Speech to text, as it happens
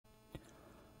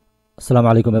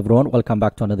Assalamu alaikum everyone, welcome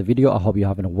back to another video. I hope you're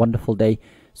having a wonderful day.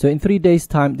 So in 3 days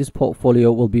time this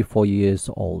portfolio will be 4 years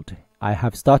old. I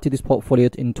have started this portfolio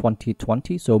in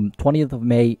 2020, so 20th of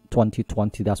May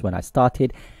 2020, that's when I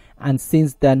started, and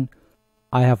since then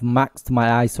I have maxed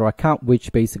my ISA account,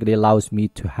 which basically allows me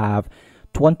to have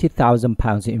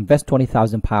 £20,000, invest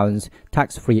 £20,000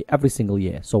 tax-free every single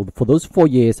year. So for those 4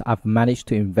 years I've managed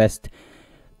to invest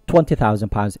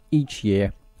 £20,000 each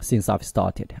year since I've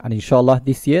started, and inshallah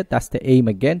this year that's the aim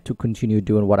again, to continue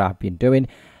doing what I've been doing.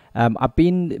 I've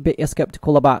been a bit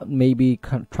skeptical about maybe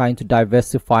trying to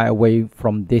diversify away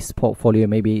from this portfolio,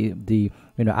 maybe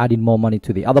adding more money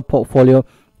to the other portfolio.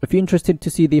 If you're interested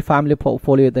to see the family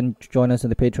portfolio, then join us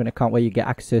in the Patreon account where you get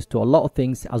access to a lot of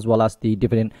things, as well as the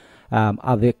dividend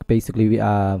other basically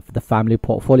the family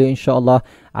portfolio. Inshallah,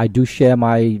 I do share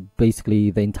my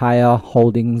the entire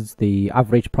holdings, the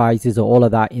average prices, or all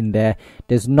of that in there.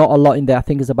 There's not a lot in there. I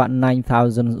think it's about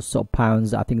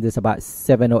 £9,000. I think there's about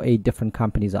 7 or 8 different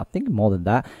companies, I think more than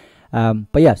that.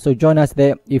 But yeah, so join us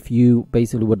there if you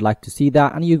basically would like to see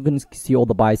that, and you can see all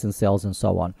the buys and sells and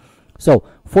so on. So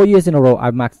 4 years in a row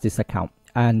I've maxed this account,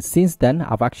 and since then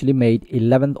I've actually made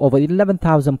over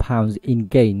 £11,000 in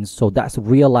gains. So that's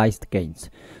realized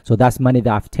gains. So that's money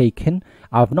that I've taken.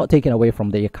 I've not taken away from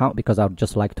the account because I would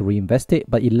just like to reinvest it,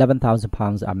 but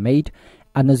 £11,000 I made.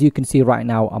 And as you can see right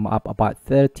now, I'm up about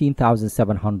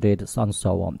 13,700 and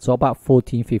so on. So about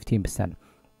 14-15%.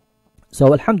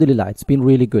 So alhamdulillah, it's been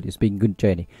really good. It's been a good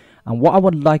journey. And what I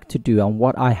would like to do, and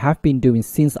what I have been doing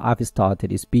since I've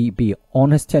started, is be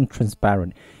honest and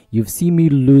transparent. You've seen me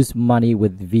lose money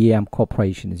with VM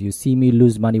corporations. You see me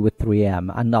lose money with 3M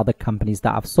and other companies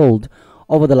that I've sold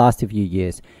over the last few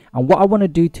years. And what I want to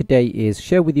do today is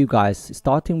share with you guys,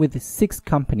 starting with 6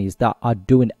 companies that are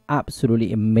doing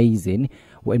absolutely amazing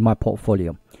in my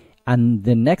portfolio. And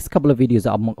the next couple of videos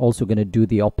I'm also going to do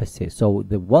the opposite. So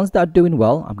the ones that are doing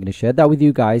well, I'm going to share that with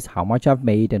you guys, how much I've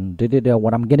made and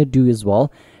what I'm going to do as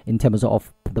well in terms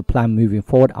of the plan moving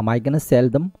forward. Am I going to sell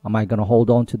them? Am I going to hold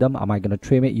on to them? Am I going to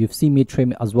trim it? You've seen me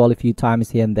trim it as well a few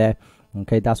times here and there.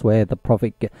 Okay, that's where the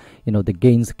profit, the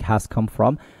gains has come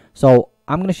from. So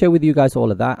I'm going to share with you guys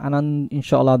all of that, and then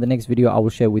inshallah the next video I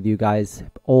will share with you guys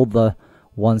all the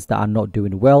ones that are not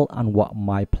doing well and what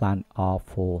my plan are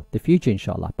for the future,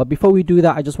 inshallah. But before we do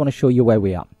that, I just want to show you where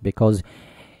we are, because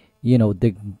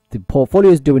the portfolio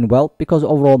is doing well because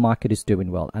overall market is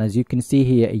doing well. And as you can see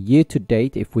here, year to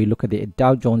date, if we look at the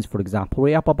Dow Jones, for example,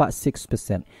 we're up about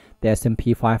 6%. The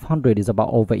S&P 500 is about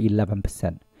over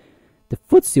 11%. The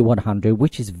FTSE 100,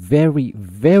 which is very,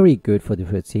 very good for the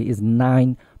FTSE, is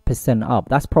 9% up.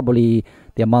 That's probably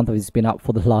the amount of it's been up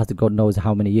for the last God knows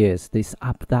how many years. This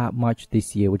up that much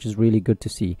this year, which is really good to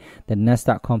see. The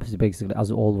Nasdaq composite basically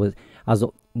as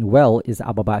well is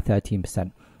up about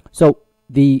 13%. So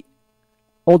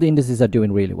all the indices are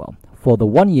doing really well. For the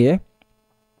 1 year,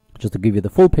 just to give you the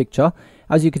full picture,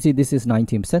 as you can see, this is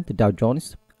 19%, the Dow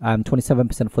Jones,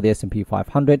 27% for the S&P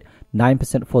 500,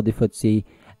 9% for the FTSE,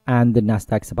 and the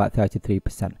Nasdaq is about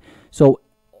 33%. So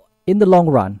in the long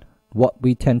run, what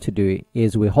we tend to do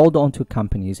is we hold on to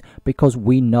companies because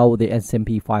we know the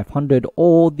S&P 500,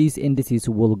 all these indices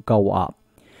will go up.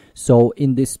 So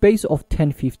in the space of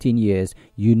 10-15 years,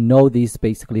 these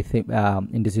basically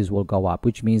indices will go up,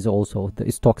 which means also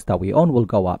the stocks that we own will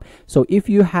go up. So if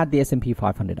you had the S&P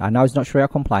 500, and now it's not Sharia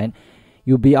compliant,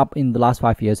 you'll be up in the last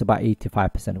 5 years about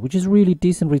 85%, which is really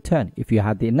decent return. If you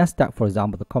had the Nasdaq, for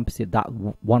example, the composite, that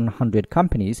 100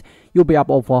 companies, you'll be up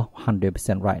over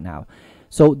 100% right now.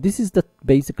 So this is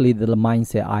basically the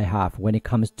mindset I have when it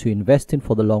comes to investing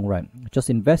for the long run. Just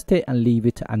invest it and leave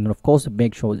it, and of course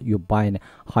make sure you're buying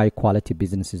high quality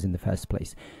businesses in the first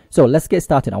place. So let's get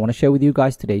started. I want to share with you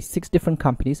guys today 6 different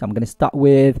companies. I'm going to start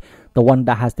with the one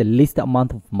that has the least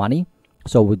amount of money.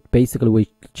 So we're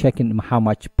checking how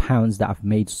much pounds that I've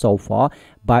made so far.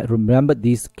 But remember,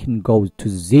 these can go to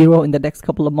 0 in the next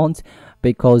couple of months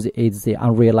because it's the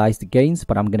unrealized gains.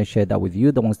 But I'm going to share that with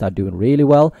you, the ones that are doing really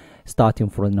well,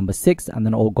 starting from number 6, and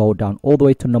then I'll go down all the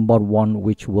way to number 1,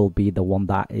 which will be the one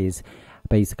that is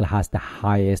basically has the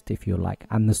highest, if you like.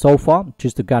 And so far,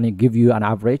 just to kind of give you an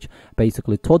average,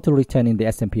 basically total return in the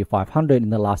S&P 500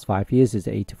 in the last 5 years is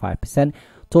 85%.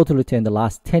 Total return in the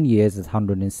last 10 years is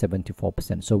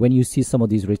 174%. So when you see some of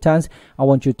these returns, I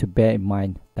want you to bear in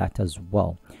mind that as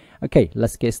well. Okay,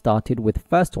 let's get started with the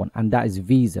first one, and that is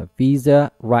Visa.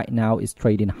 Visa right now is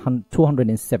trading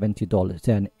 $270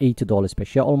 and $80 per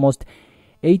share, almost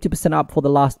 80% up for the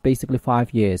last basically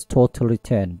 5 years. Total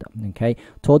return, okay,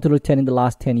 total return in the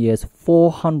last 10 years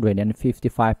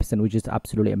 455%, which is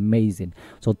absolutely amazing.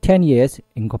 So 10 years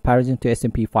in comparison to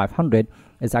S&P 500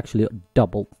 is actually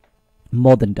double.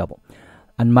 more than double.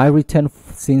 And my return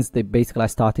since basically I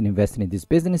started investing in this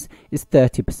business is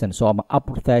 30%. So I'm up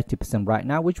 30% right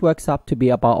now, which works up to be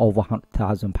about over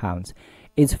 £100,000.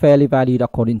 It's fairly valued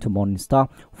according to Morningstar.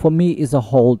 For me, it's a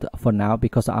hold for now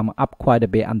because I'm up quite a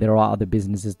bit, and there are other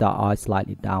businesses that are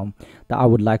slightly down that I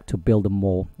would like to build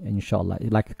more, inshallah,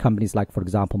 like companies like, for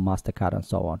example, MasterCard and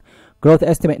so on. Growth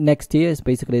estimate next year is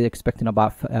basically expecting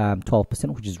about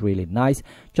 12%, which is really nice.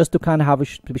 Just to kind of have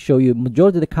show you,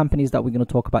 majority of the companies that we're going to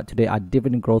talk about today are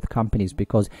dividend growth companies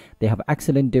because they have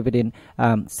excellent dividend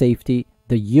safety.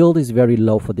 The yield is very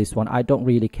low for this one. I don't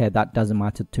really care. That doesn't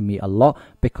matter to me a lot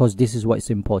because this is what's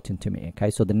important to me.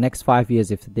 Okay, so the next 5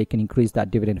 years, if they can increase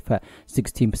that dividend for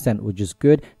 16%, which is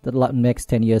good, the next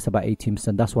 10 years about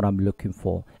 18%. That's what I'm looking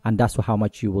for, and that's how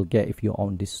much you will get if you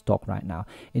own this stock right now.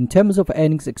 In terms of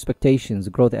earnings expectations,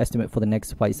 growth estimate for the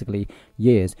next basically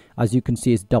years, as you can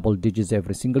see, is double digits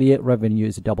every single year. Revenue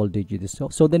is double digits,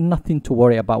 so there's nothing to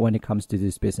worry about when it comes to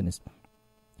this business.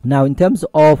 Now, in terms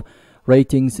of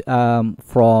ratings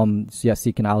from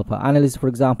Seeking Alpha analysts, for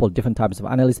example, different types of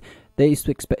analysts, they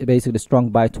expect basically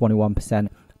strong buy 21%,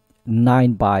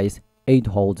 9 buys, 8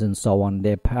 holds, and so on.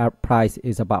 Their price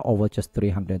is about over just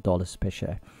 $300 per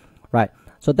share. Right,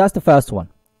 so that's the first one.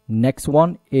 Next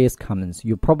one is Cummins.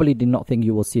 You probably did not think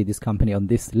you will see this company on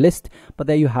this list, but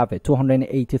there you have it,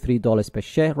 $283 per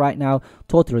share right now.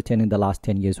 Total return in the last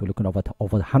 10 years, we're looking over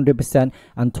 100%,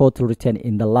 and total return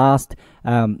in the last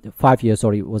 5 years,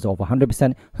 was over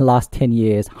 100%. Last 10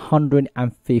 years,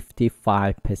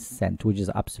 155%, which is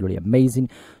absolutely amazing.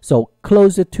 So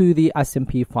closer to the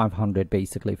S&P 500,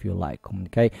 basically, if you like.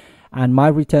 Okay, and my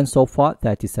return so far,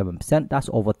 37%. That's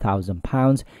over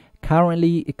 £1,000.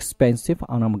 Currently expensive,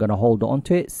 and I'm going to hold on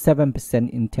to it, 7%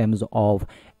 in terms of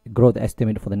growth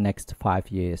estimate for the next 5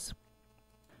 years.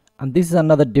 And this is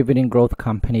another dividend growth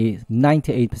company,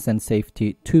 98%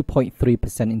 safety,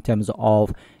 2.3% in terms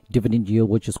of dividend yield,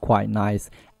 which is quite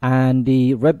nice. And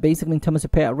the basically in terms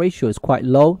of payout ratio is quite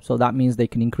low, so that means they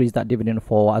can increase that dividend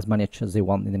for as much as they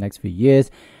want in the next few years.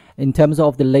 In terms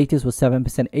of the latest was 7%,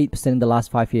 8% in the last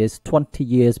 5 years, 20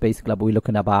 years basically, but we're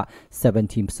looking at about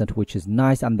 17%, which is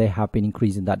nice. And they have been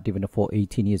increasing that dividend for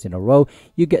 18 years in a row.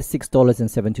 You get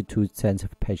 $6.72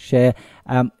 per share.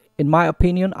 In my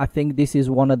opinion, I think this is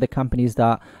one of the companies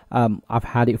that I've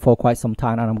had it for quite some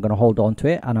time, and I'm going to hold on to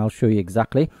it, and I'll show you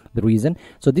exactly the reason.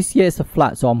 So this year is a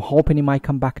flat, so I'm hoping it might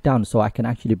come back down so I can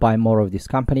actually buy more of this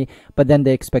company. But then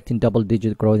they're expecting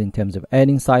double-digit growth in terms of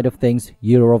earnings side of things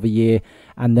year over year.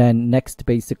 And then next,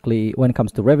 basically, when it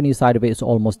comes to revenue side of it, it's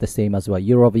almost the same as well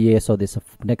year over year. So this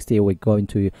next year we're going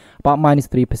to about minus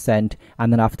 3%,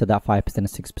 and then after that 5% and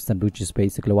 6%, which is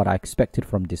basically what I expected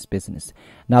from this business.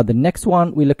 Now the next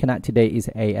one we're looking at today is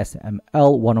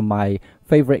ASML, one of my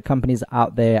favorite companies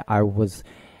out there. I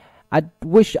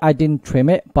wish I didn't trim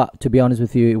it, but to be honest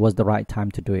with you, it was the right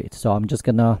time to do it. So I'm just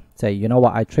gonna say, you know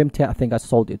what, I trimmed it. I think I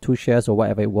sold it 2 shares or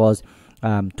whatever it was.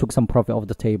 Took some profit off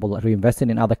the table, reinvested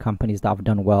in other companies that have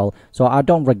done well. So I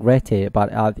don't regret it, but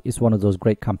it's one of those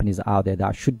great companies out there that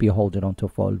I should be holding on to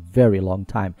for a very long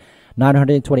time.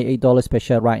 $928 per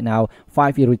share right now.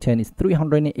 5-year return is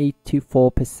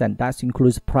 384%. That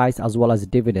includes price as well as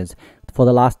dividends. For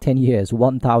the last 10 years,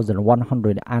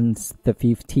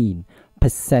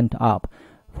 1,115% up.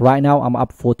 Right now I'm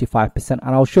up 45%, and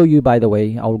I'll show you, by the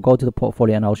way, I'll go to the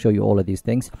portfolio and I'll show you all of these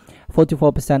things.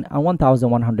 44% and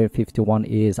 1,151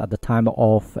 is at the time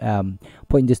of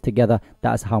putting this together.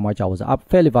 That's how much I was up.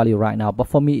 Fairly value right now, but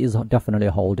for me is definitely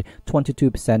a hold.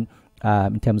 22%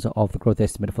 in terms of the growth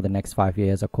estimate for the next 5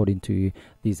 years according to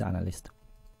these analysts.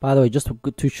 By the way, just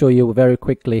to show you very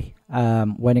quickly,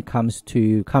 when it comes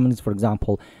to Cummins, for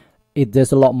example,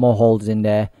 there's a lot more holds in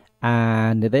there,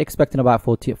 and they're expecting about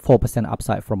 44%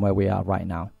 upside from where we are right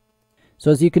now. So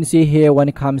as you can see here, when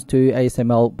it comes to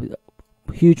ASML,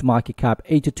 huge market cap,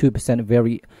 82%,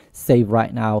 very safe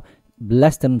right now,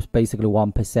 less than basically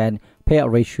 1%.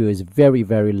 Payout ratio is very,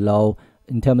 very low.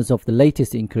 In terms of the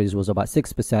latest increase was about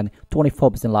 6%,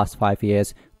 24% last 5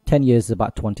 years, 10 years is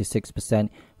about 26%,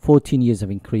 14 years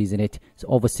of increase in it. So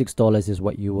over $6 is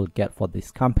what you will get for this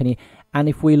company. And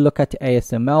if we look at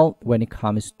ASML, when it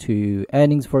comes to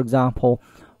earnings, for example,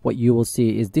 what you will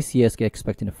see is this year's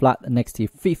expecting a flat, next year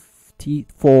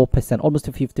 54%, almost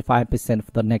to 55%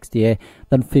 for the next year,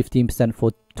 then 15%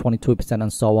 for 22%,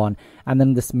 and so on. And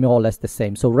then this more or less the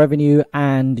same. So revenue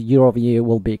and year over year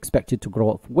will be expected to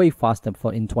grow up way faster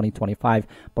for in 2025.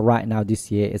 But right now,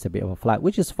 this year is a bit of a flat,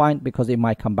 which is fine because it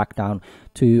might come back down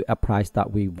to a price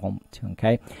that we want.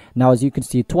 Okay. Now, as you can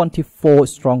see, 24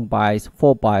 strong buys,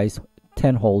 4 buys,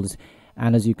 10 holds.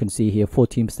 and as you can see here,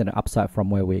 14% upside from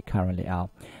where we currently are.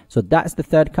 So that's the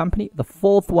third company. The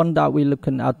fourth one that we're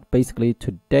looking at basically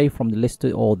today from the list,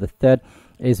 or the third,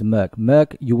 is Merck.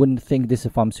 Merck, you wouldn't think this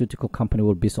pharmaceutical company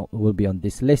will be on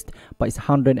this list, but it's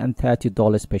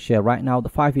 $130 per share right now. The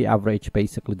 5-year average,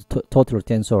 basically the total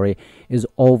return, is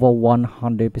over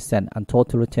 100%, and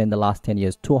total return the last 10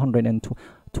 years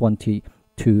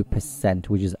 222%,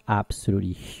 which is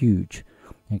absolutely huge.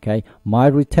 Okay, my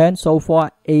return so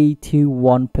far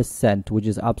 81%, which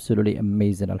is absolutely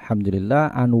amazing,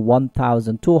 alhamdulillah. And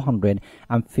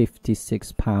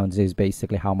 1,256 pounds is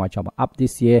basically how much I'm up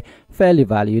this year, fairly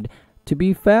valued. To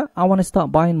be fair, I want to start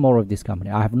buying more of this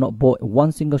company. I have not bought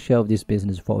one single share of this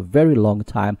business for a very long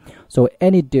time. So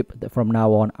any dip from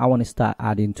now on, I want to start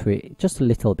adding to it just a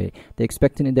little bit. They're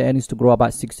expecting the earnings to grow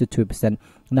about 62%.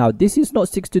 Now, this is not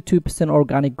 62%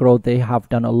 organic growth. They have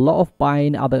done a lot of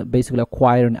buying, basically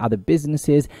acquiring other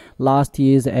businesses. Last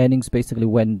year's earnings basically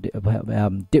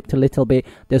dipped a little bit.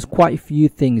 There's quite a few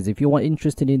things. If you are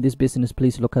interested in this business,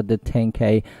 please look at the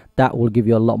 10K. That will give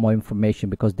you a lot more information,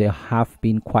 because there have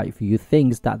been quite a few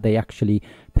things that they actually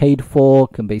paid for.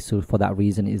 And basically for that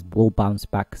reason, it will bounce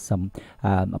back some,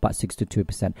 about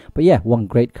 62%. But yeah, one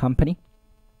great company.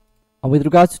 And with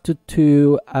regards to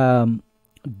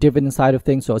dividend side of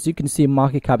things, so as you can see,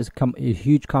 market cap is a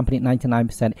huge company at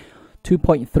 99%,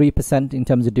 2.3% in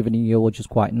terms of dividend yield, which is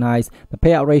quite nice. The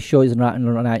payout ratio is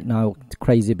right now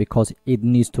crazy, because it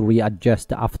needs to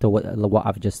readjust after what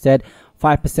I've just said.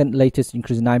 5% latest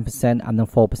increase, 9%, and then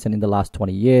 4% in the last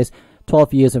 20 years.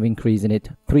 12 years of increase in it,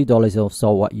 $3 or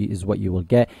so is what you will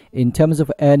get. In terms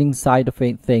of earnings side of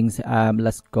things,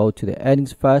 let's go to the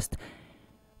earnings first.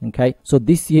 Okay, so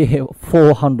this year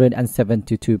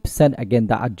 472%. Again,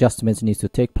 that adjustments needs to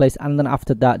take place, and then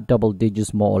after that, double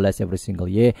digits more or less every single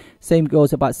year. Same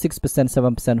goes about 6%,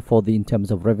 7% for the in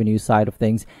terms of revenue side of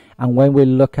things. And when we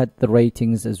look at the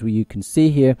ratings, as you can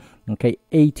see here, okay,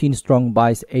 18 strong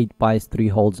buys, 8 buys, 3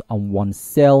 holds, and 1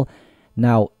 sell.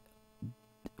 Now,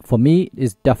 for me,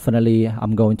 is definitely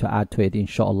I'm going to add to it,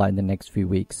 inshallah, in the next few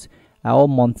weeks. Or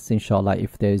months, inshallah,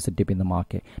 if there is a dip in the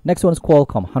market. Next one is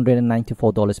Qualcomm,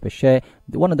 $194 per share.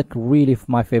 One of the really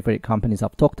my favorite companies.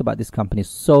 I've talked about this company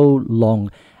so long,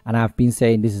 and I've been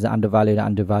saying this is undervalued,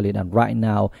 and right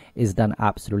now is done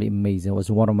absolutely amazing. It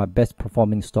was one of my best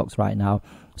performing stocks right now.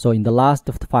 So in the last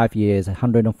of the 5 years,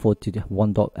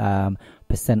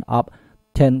 141% up,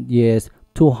 10 years,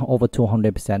 over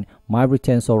 200%. My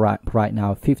returns are right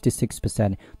now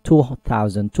 56%,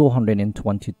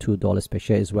 $2,222 per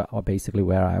share is basically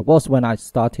where I was when I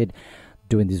started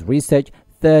doing this research.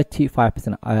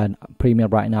 35% premium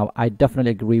right now. I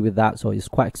definitely agree with that. So it's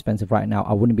quite expensive right now.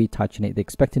 I wouldn't be touching it. They're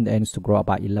expecting the earnings to grow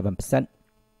about 11%.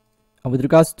 And with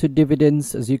regards to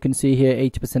dividends, as you can see here,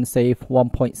 80% safe,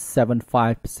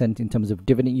 1.75% in terms of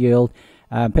dividend yield.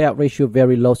 Payout ratio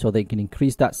very low, so they can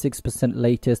increase that. 6%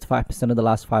 latest, 5% in the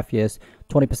last 5 years,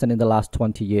 20% in the last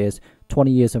 20 years, 20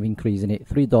 years of increase in it.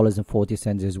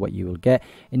 $3.40 is what you will get.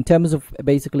 In terms of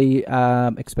basically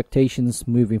expectations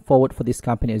moving forward for this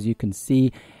company, as you can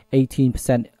see, 16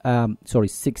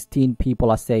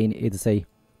 people are saying it's a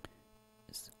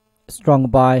strong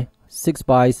buy, 6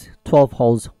 buys, 12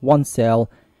 holds, 1 sell.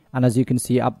 And as you can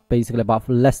see, up basically about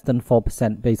less than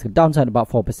 4%, basically downside about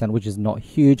 4%, which is not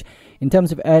huge. In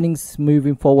terms of earnings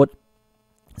moving forward,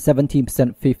 17%,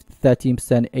 13%,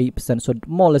 8%, so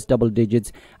more or less double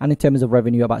digits. And in terms of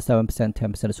revenue, about 7%,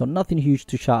 10%. So nothing huge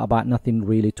to shout about, nothing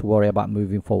really to worry about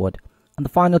moving forward. And the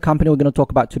final company we're going to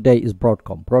talk about today is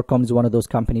Broadcom. Broadcom is one of those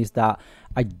companies that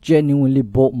I genuinely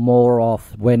bought more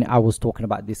of when I was talking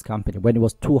about this company, when it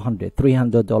was $200,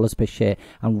 $300 per share,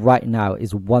 and right now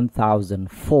is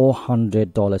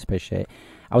 $1,400 per share.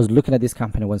 I was looking at this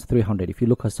company when it's $300. If you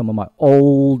look at some of my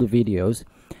old videos,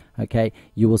 okay,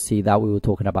 you will see that we were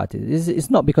talking about it. It's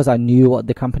not because I knew what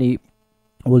the company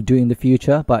will do in the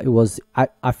future, but it was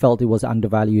I felt it was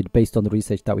undervalued based on the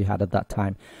research that we had at that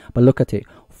time. But look at it,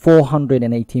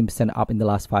 418% up in the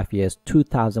last 5 years,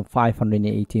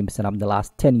 2,518% up in the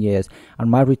last 10 years,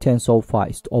 and my return so far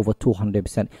is over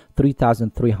 200%.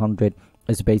 3,300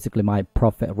 is basically my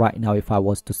profit right now if I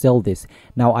was to sell this.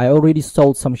 Now, I already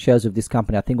sold some shares of this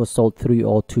company. I think it was sold 3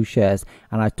 or 2 shares,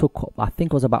 and I took, I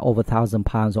think it was about over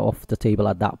 £1,000 off the table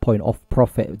at that point, of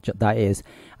profit that is,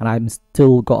 and I'm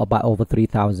still got about over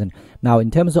 3,000. Now,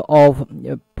 in terms of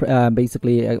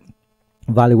basically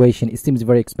valuation, it seems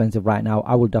very expensive right now.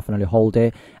 I will definitely hold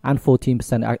it, and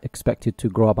 14% are expected to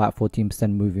grow about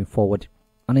 14% moving forward.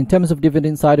 And in terms of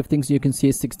dividend side of things, you can see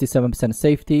 67%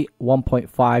 safety,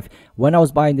 1.5. When I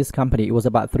was buying this company, it was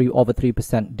about over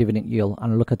 3% dividend yield.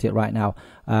 And look at it right now,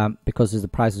 because as the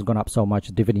price has gone up so much,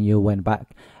 dividend yield went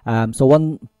back. So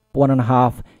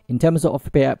 1.5 in terms of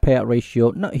payout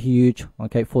ratio, not huge.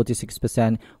 Okay,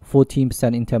 46%,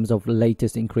 14% in terms of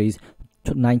latest increase,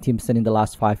 19% in the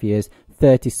last 5 years,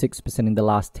 36% in the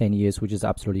last 10 years, which is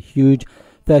absolutely huge.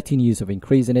 13 years of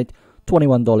increase in it.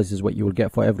 $21 is what you will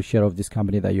get for every share of this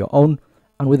company that you own.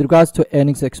 And with regards to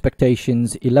earnings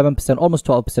expectations, 11%, almost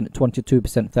 12%,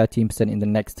 22%, 13% in the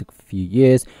next few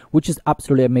years, which is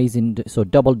absolutely amazing. So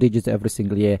double digits every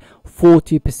single year.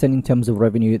 40% in terms of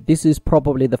revenue. This is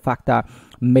probably the fact that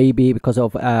maybe because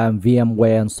of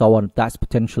VMware and so on, that's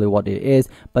potentially what it is.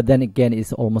 But then again,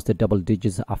 it's almost a double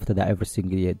digits after that every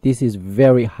single year. This is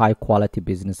very high quality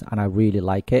business and I really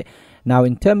like it. Now,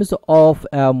 in terms of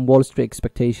Wall Street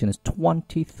expectations,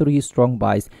 23 strong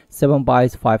buys, 7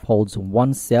 buys, 5 holds,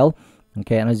 1 sell.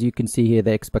 Okay, and as you can see here,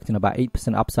 they're expecting about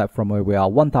 8% upside from where we are,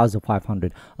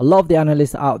 1,500. A lot of the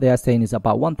analysts out there are saying it's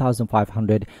about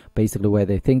 1,500, basically where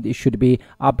they think it should be.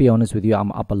 I'll be honest with you,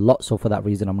 I'm up a lot, so for that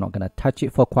reason, I'm not going to touch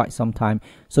it for quite some time.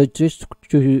 So just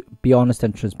to be honest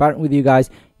and transparent with you guys,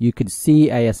 you can see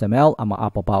ASML, I'm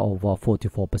up about over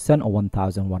 44% or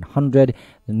 1,100.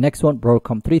 The next one,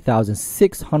 Broadcom,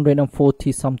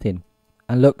 3,640 something.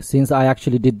 And look, since I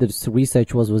actually did this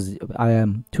research was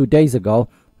 2 days ago.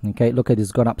 Okay, look at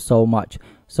it's gone up so much.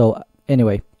 So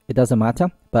anyway, it doesn't matter,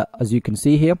 but as you can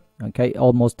see here, okay,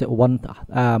 almost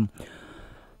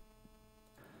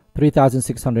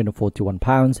 3,641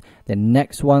 pounds. The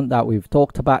next one that we've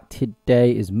talked about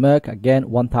today is Merck,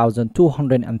 again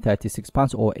 1,236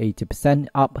 pounds or 80%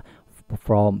 up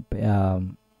from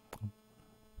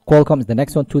Qualcomm is the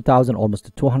next one, 2,000,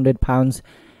 almost 200 pounds.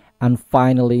 And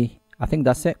finally, I think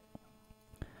that's it.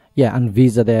 Yeah, and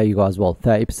Visa, there you go as well,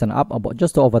 30% up, about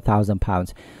just over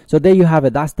 £1,000. So there you have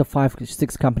it. That's the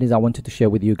 5-6 companies I wanted to share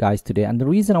with you guys today. And the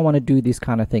reason I want to do this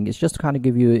kind of thing is just to kind of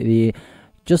give you the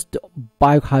just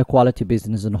buy high quality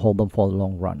business and hold them for the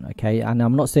long run. Okay, and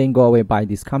I'm not saying go away buy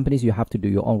these companies. You have to do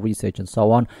your own research and so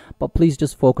on, but please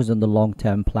just focus on the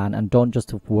long-term plan and don't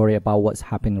just worry about what's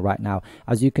happening right now.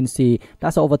 As you can see,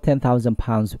 that's over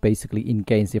 £10,000 basically in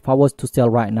gains. If I was to sell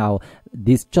right now,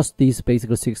 these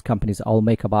basically 6 companies, I'll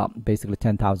make about basically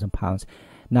 £10,000.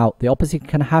 Now the opposite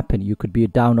can happen, you could be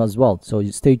down as well. So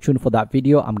stay tuned for that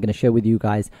video. I'm going to share with you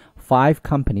guys 5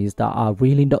 companies that are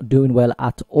really not doing well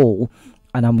at all,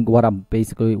 and what I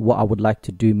would like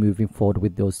to do moving forward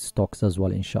with those stocks as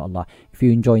well, inshallah. If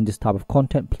you're enjoying this type of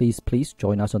content, please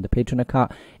join us on the Patreon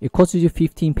account. It costs you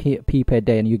 15p per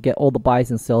day and you get all the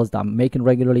buys and sells that I'm making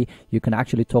regularly. You can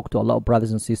actually talk to a lot of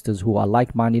brothers and sisters who are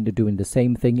like-minded, doing the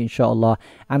same thing, inshallah.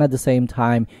 And at the same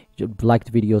time, like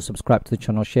the video, subscribe to the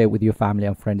channel, share it with your family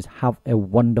and friends. Have a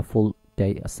wonderful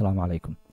day. Assalamu alaikum.